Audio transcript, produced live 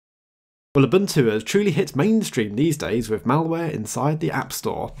Well, Ubuntu has truly hit mainstream these days with malware inside the App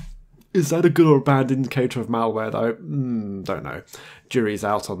Store. Is that a good or a bad indicator of malware though? Don't know. Jury's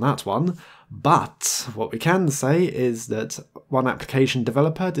out on that one. But what we can say is that one application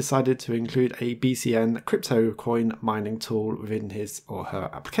developer decided to include a BCN Cryptocoin mining tool within his or her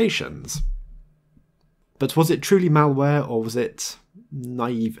applications. But was it truly malware or was it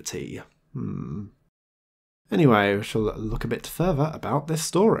naivety? Anyway, we shall look a bit further about this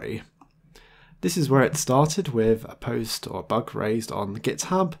story. This is where it started with a post or bug raised on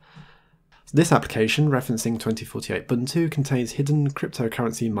GitHub. This application, referencing 2048 Ubuntu, contains hidden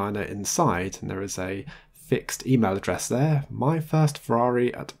cryptocurrency miner inside, and there is a fixed email address there,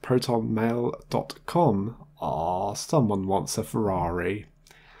 myfirstferrari@protonmail.com. Aw, someone wants a Ferrari.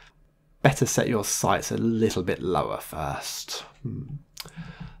 Better set your sights a little bit lower first.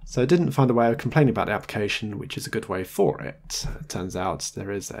 So I didn't find a way of complaining about the application, which is a good way for it. It turns out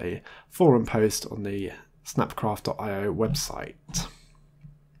there is a forum post on the snapcraft.io website.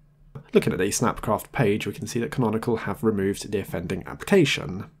 Looking at the Snapcraft page, we can see that Canonical have removed the offending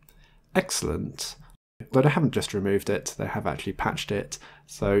application. Excellent. But they haven't just removed it, they have actually patched it,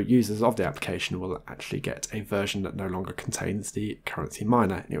 so users of the application will actually get a version that no longer contains the currency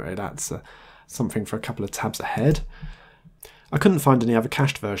miner. Anyway, that's something for a couple of tabs ahead. I couldn't find any other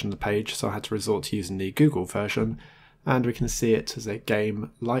cached version of the page, so I had to resort to using the Google version, and we can see it as a game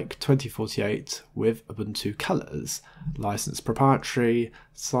like 2048 with Ubuntu colours. Licensed proprietary,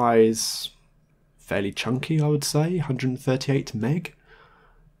 size fairly chunky I would say, 138 meg.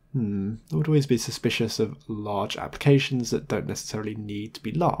 I would always be suspicious of large applications that don't necessarily need to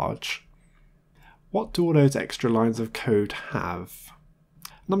be large. What do all those extra lines of code have?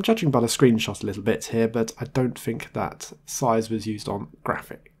 And I'm judging by the screenshot a little bit here, but I don't think that size was used on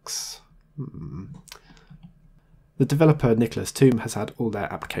graphics. The developer Nicolas Tomb has had all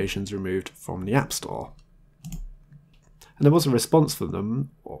their applications removed from the App Store. And there was a response from them,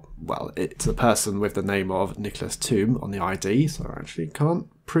 well, it's a person with the name of Nicolas Tomb on the ID, so I actually can't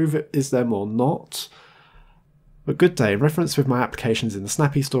prove it is them or not. But good day, in reference with my applications in the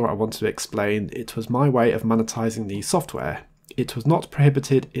Snappy Store, I wanted to explain it was my way of monetizing the software. It was not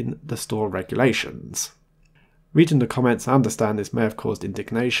prohibited in the store regulations. Reading the comments, I understand this may have caused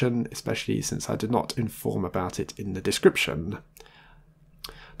indignation, especially since I did not inform about it in the description.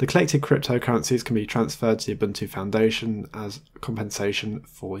 The collected cryptocurrencies can be transferred to the Ubuntu Foundation as compensation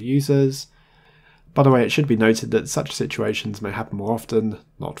for users. By the way, it should be noted that such situations may happen more often,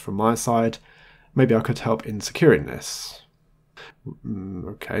 not from my side. Maybe I could help in securing this.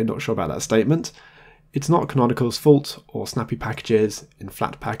 Okay, not sure about that statement. It's not Canonical's fault or Snappy packages. In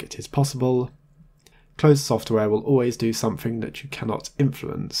Flatpak it is possible. Closed software will always do something that you cannot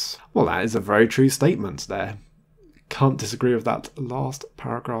influence. Well, that is a very true statement there. Can't disagree with that last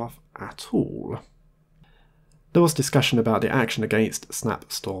paragraph at all. There was discussion about the action against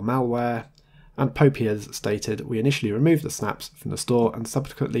Snap Store malware, and Popiers stated, we initially removed the snaps from the store and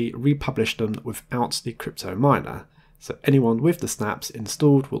subsequently republished them without the crypto miner, so anyone with the snaps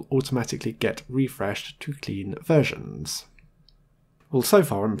installed will automatically get refreshed to clean versions. Well, so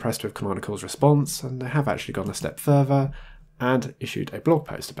far I'm impressed with Canonical's response, and they have actually gone a step further and issued a blog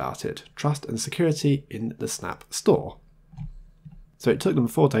post about it, Trust and Security in the Snap Store. So it took them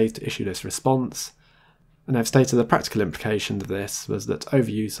 4 days to issue this response, and they've stated the practical implication of this was that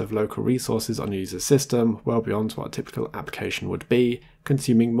overuse of local resources on a user's system, well beyond what a typical application would be,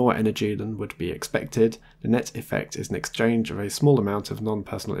 consuming more energy than would be expected. The net effect is an exchange of a small amount of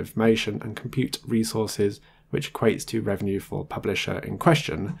non-personal information and compute resources, which equates to revenue for the publisher in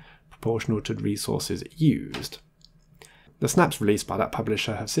question, proportional to the resources used. The snaps released by that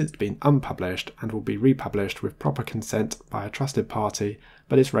publisher have since been unpublished and will be republished with proper consent by a trusted party,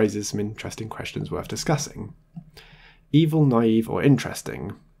 but this raises some interesting questions worth discussing. Evil, naive, or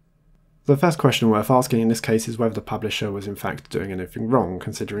interesting? The first question worth asking in this case is whether the publisher was in fact doing anything wrong,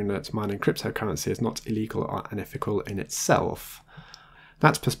 considering that mining cryptocurrency is not illegal or unethical in itself.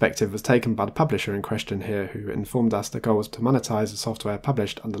 That perspective was taken by the publisher in question here, who informed us the goal was to monetize the software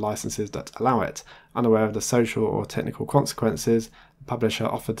published under licenses that allow it. Unaware of the social or technical consequences, the publisher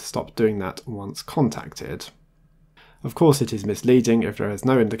offered to stop doing that once contacted. Of course, it is misleading if there is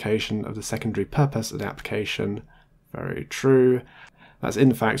no indication of the secondary purpose of the application. Very true. That's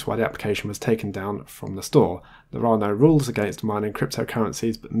in fact why the application was taken down from the store. There are no rules against mining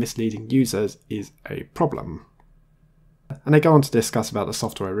cryptocurrencies, but misleading users is a problem. And they go on to discuss about the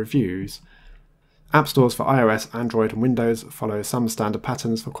software reviews. App stores for iOS, Android and Windows follow some standard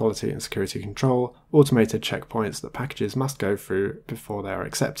patterns for quality and security control, automated checkpoints that packages must go through before they are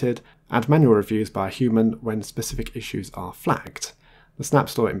accepted, and manual reviews by a human when specific issues are flagged. The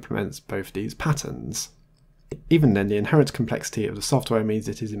Snap Store implements both these patterns. Even then, the inherent complexity of the software means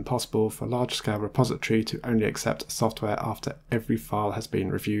it is impossible for a large-scale repository to only accept software after every file has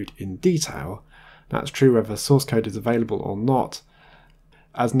been reviewed in detail. That's true whether source code is available or not,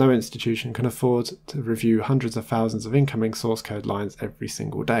 as no institution can afford to review hundreds of thousands of incoming source code lines every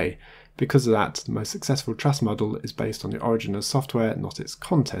single day. Because of that, the most successful trust model is based on the origin of software, not its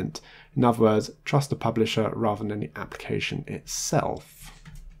content. In other words, trust the publisher rather than the application itself.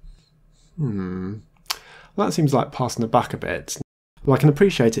 Well, that seems like passing the buck a bit. Well, I can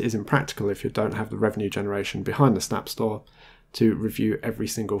appreciate it is impractical if you don't have the revenue generation behind the Snap Store to review every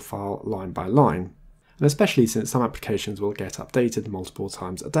single file line by line, and especially since some applications will get updated multiple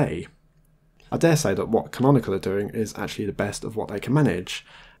times a day. I dare say that what Canonical are doing is actually the best of what they can manage,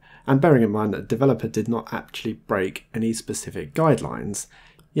 and bearing in mind that the developer did not actually break any specific guidelines.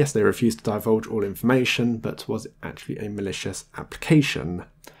 Yes, they refused to divulge all information, but was it actually a malicious application?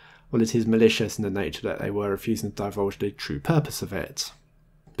 Well, it is malicious in the nature that they were refusing to divulge the true purpose of it.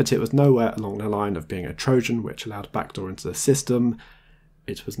 But it was nowhere along the line of being a Trojan which allowed a backdoor into the system.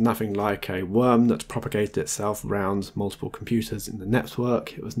 It was nothing like a worm that propagated itself around multiple computers in the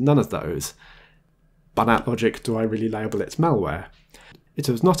network. It was none of those. By that logic, do I really label it malware? It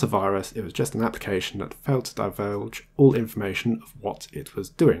was not a virus, it was just an application that failed to divulge all information of what it was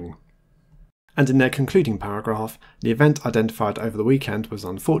doing. And in their concluding paragraph, the event identified over the weekend was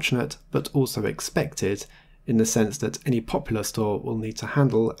unfortunate, but also expected, in the sense that any popular store will need to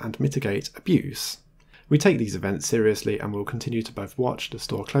handle and mitigate abuse. We take these events seriously and will continue to both watch the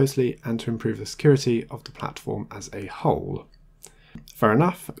store closely and to improve the security of the platform as a whole. Fair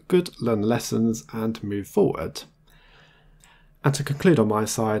enough, good, learn lessons and move forward. And to conclude on my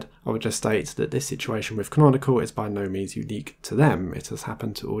side, I would just state that this situation with Canonical is by no means unique to them. It has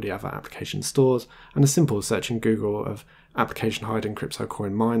happened to all the other application stores, and a simple search in Google of application hiding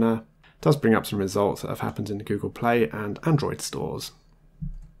Cryptocoin miner does bring up some results that have happened in the Google Play and Android stores.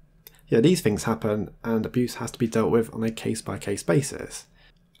 Yeah, these things happen, and abuse has to be dealt with on a case-by-case basis.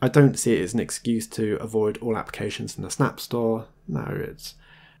 I don't see it as an excuse to avoid all applications in the Snap Store. No, it's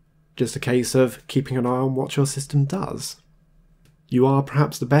just a case of keeping an eye on what your system does. You are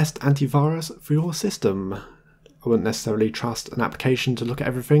perhaps the best antivirus for your system. I wouldn't necessarily trust an application to look at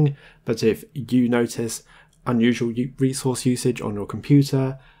everything, but if you notice unusual resource usage on your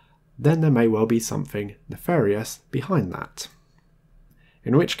computer, then there may well be something nefarious behind that.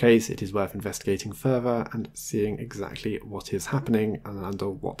 In which case it is worth investigating further and seeing exactly what is happening and under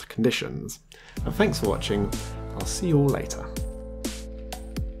what conditions. And thanks for watching. I'll see you all later.